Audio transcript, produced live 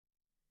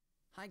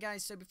Hi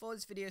guys, so before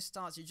this video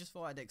starts, I just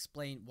thought I'd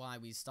explain why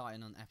we're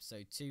starting on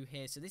episode 2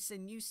 here. So this is a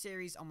new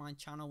series on my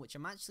channel which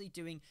I'm actually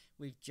doing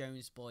with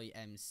Jones Boy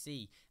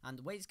MC, and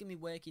the way it's going to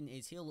be working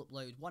is he'll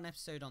upload one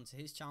episode onto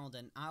his channel,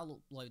 then I'll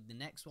upload the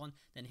next one,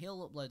 then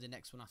he'll upload the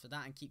next one after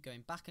that, and keep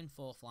going back and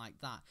forth like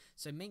that.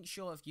 So make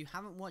sure if you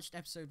haven't watched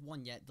episode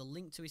 1 yet, the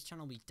link to his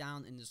channel will be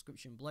down in the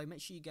description below.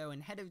 Make sure you go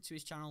and head over to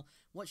his channel,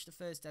 watch the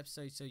first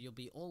episode so you'll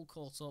be all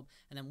caught up,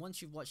 and then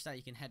once you've watched that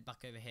you can head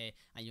back over here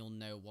and you'll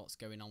know what's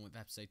going on with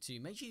episode 2.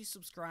 Make sure you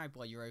subscribe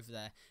while you're over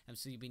there,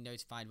 so you'll be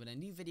notified when a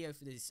new video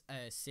for this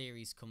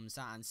series comes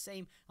out, and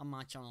same on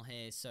my channel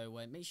here. So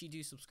make sure you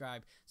do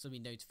subscribe so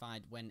you'll be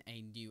notified when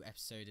a new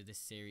episode of this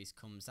series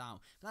comes out.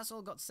 But that's all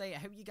I've got to say. I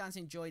hope you guys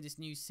enjoy this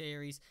new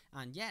series,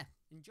 and yeah,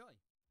 enjoy.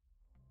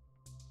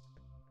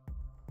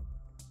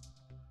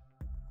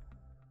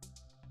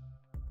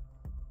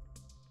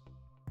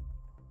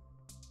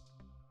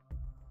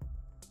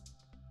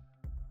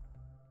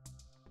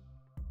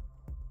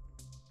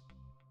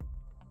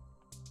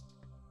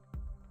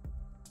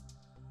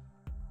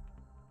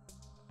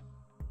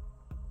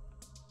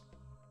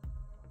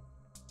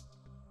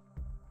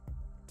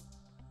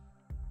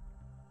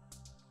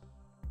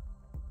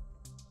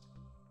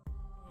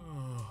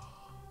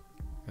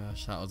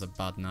 Gosh, that was a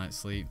bad night's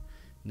sleep.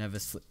 Never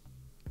sleep.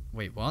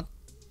 Wait, what?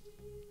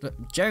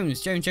 But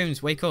Jones,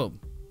 wake up.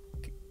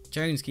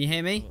 Jones, can you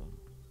hear me?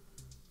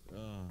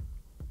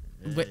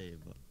 Hey, Wait,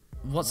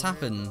 what's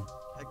happened?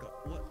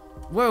 What?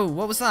 Whoa,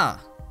 what was that?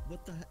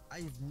 What the heck? I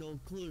have no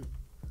clue.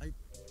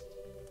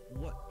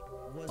 What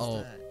was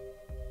Oh, that?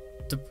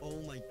 Oh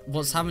my.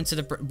 What's happened to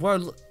the?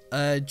 Whoa,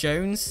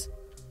 Jones.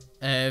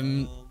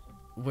 Where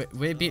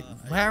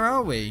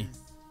are we?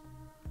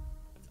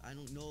 I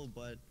don't know,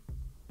 but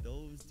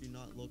those do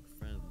not look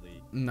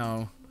friendly.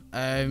 No.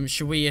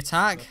 Should we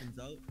attack? Weapons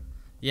out?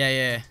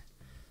 Yeah.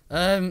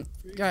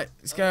 Guys,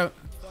 let's go.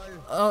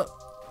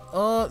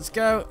 Oh, let's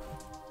go.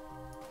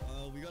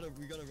 We gotta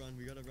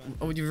run.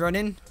 Oh, you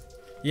running?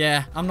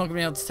 Yeah, I'm not gonna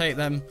be able to take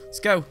them. Let's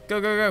go.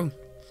 Go.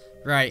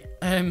 Right.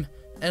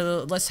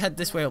 Let's head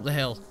this way up the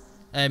hill.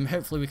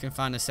 Hopefully we can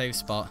find a safe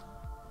spot.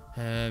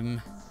 Oh,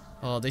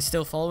 are they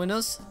still following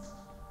us?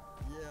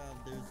 Yeah,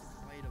 there's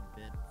quite a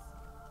bit.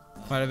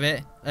 Quite a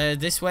bit.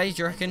 This way,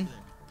 do you reckon?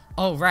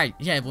 Oh, right.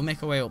 Yeah, we'll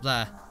make our way up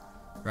there.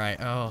 Right.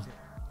 Oh,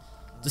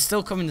 they're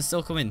still coming.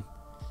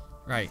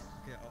 Right.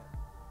 Okay,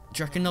 Do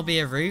you reckon there'll be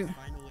a route?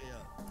 find a way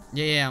up.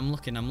 Yeah, I'm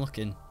looking. What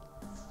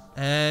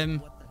the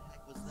heck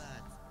was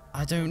that?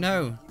 I don't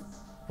know.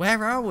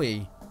 Where are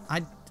we?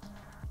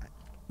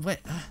 Wait.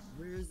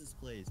 Where is this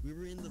place? We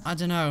were in the. I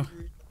don't know.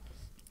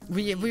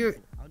 We were.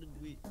 How did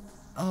we?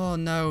 Oh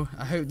no.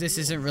 I hope this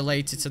isn't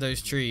related to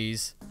those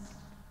trees.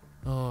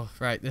 Oh,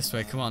 right. This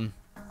way. Come on.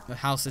 The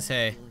house is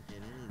here. I feel like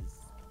it is.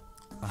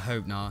 I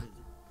hope not.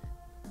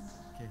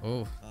 Okay.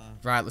 Oh.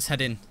 Right. Let's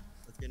head in.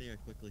 Let's get in here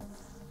quickly.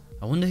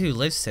 I wonder who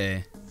lives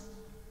here.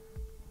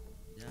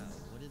 Yeah.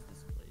 What is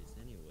this place,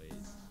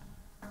 anyways?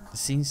 The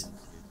scenes Here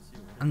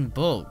too. and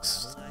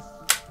books.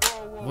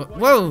 Whoa!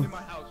 Whoa. In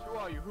my house.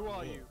 Who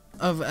are you?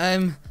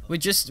 We're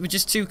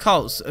just two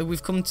cults.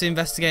 We've come to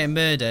investigate a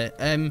murder.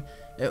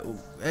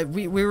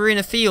 We were in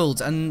a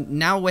field and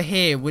now we're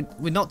here.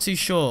 We're not too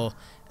sure.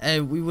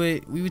 We were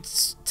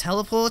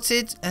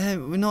teleported.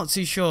 We're not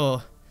too sure.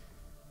 Fine,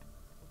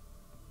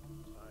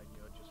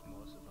 you're just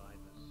more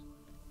survivors.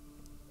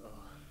 Oh,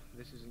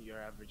 this isn't your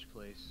average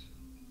place.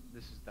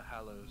 This is the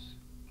Hallows.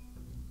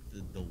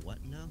 The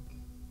what now?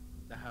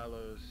 The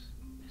Hallows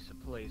is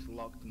a place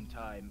locked in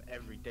time.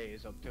 Every day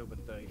is October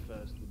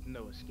 31st with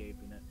no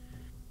escaping it.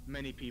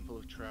 Many people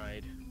have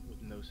tried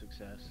with no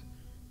success.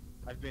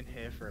 I've been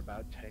here for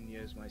about 10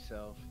 years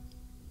myself.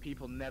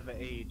 People never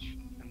age,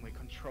 and we're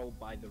controlled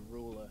by the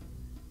ruler.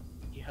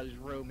 He has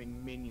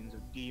roaming minions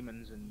of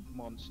demons and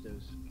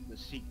monsters that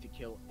seek to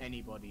kill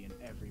anybody and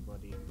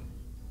everybody.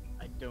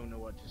 I don't know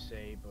what to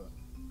say, but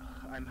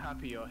I'm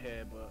happy you're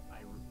here, but I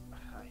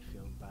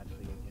feel bad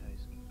for you guys.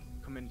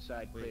 Come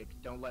inside quick,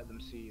 don't let them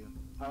see you.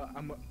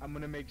 I'm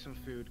gonna make some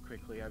food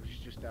quickly. I was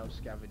just out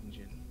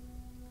scavenging.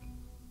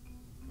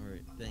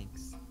 Alright,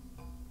 thanks.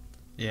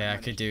 Yeah, I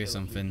Managed could to do kill a few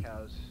something.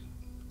 cows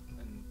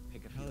and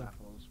pick a few How-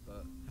 apples,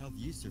 but How have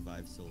you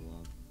survived so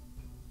long?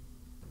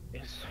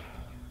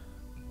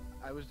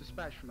 I was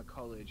dispatched from a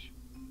college.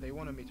 They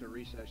wanted me to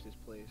research this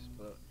place,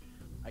 but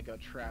I got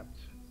trapped.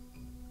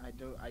 I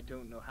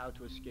don't know how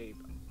to escape.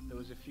 There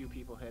was a few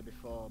people here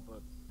before,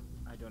 but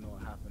I don't know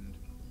what happened.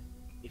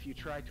 If you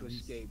try to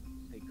escape,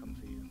 they come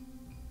for you.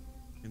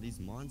 And these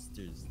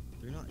monsters,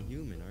 they're not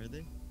human, are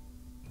they?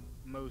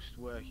 Most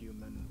were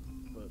human,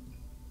 but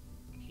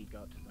he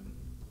got to them,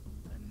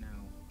 and now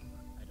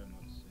I don't know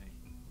what to say.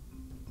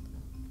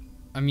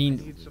 I I mean,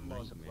 need some more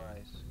Nightmare.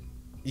 supplies.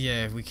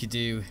 yeah, we could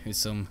do with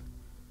some.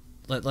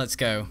 Let's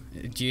go.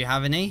 Do you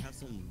have We any? have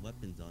some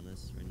weapons on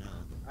us right now.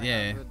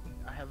 Yeah.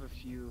 I have a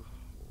few.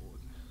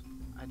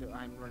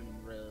 I'm running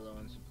really low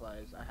on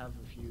supplies. I have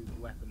a few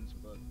weapons,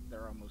 but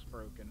they're almost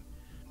broken.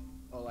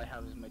 All I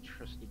have is my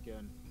trusty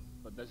gun.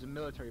 But there's a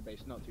military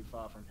base not too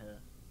far from here.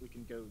 We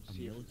can go A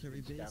see if military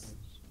it's base?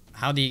 scavenged.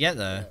 How do you get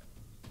there?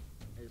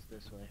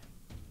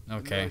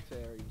 Okay. The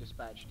military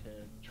dispatched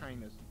here,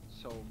 trying to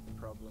solve the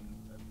problem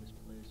of this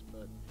place,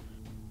 but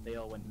they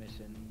all went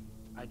missing.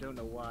 I don't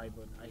know why,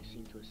 but I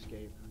seem to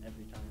escape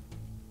every time.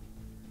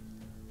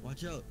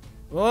 Watch out.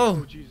 Whoa!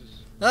 Oh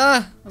Jesus!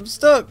 Ah! I'm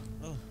stuck!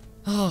 Oh,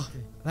 Oh,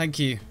 okay. thank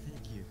you.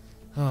 Thank you.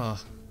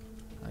 Oh,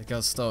 I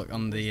got stuck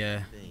on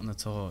the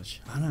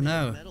torch. I don't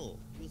know. Metal.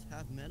 He was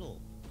half metal.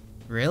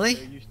 Really?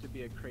 There used to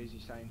be a crazy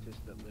scientist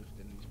that lived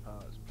in these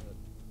parts,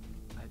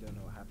 but I don't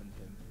know what happened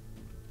to him.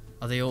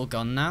 Are they all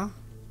gone now?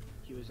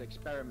 He was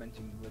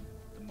experimenting with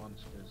the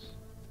monsters,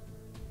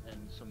 and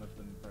some of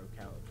them broke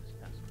out of his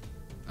castle.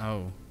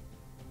 Oh.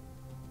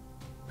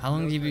 How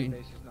long have you Military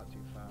been? base is not too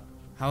far.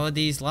 How are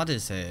these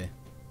ladders here?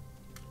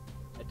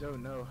 I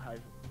don't know.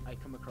 I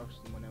come across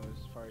them when I was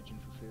foraging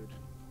for food.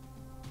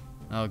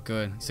 Oh,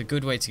 good. It's a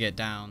good way to get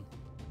down.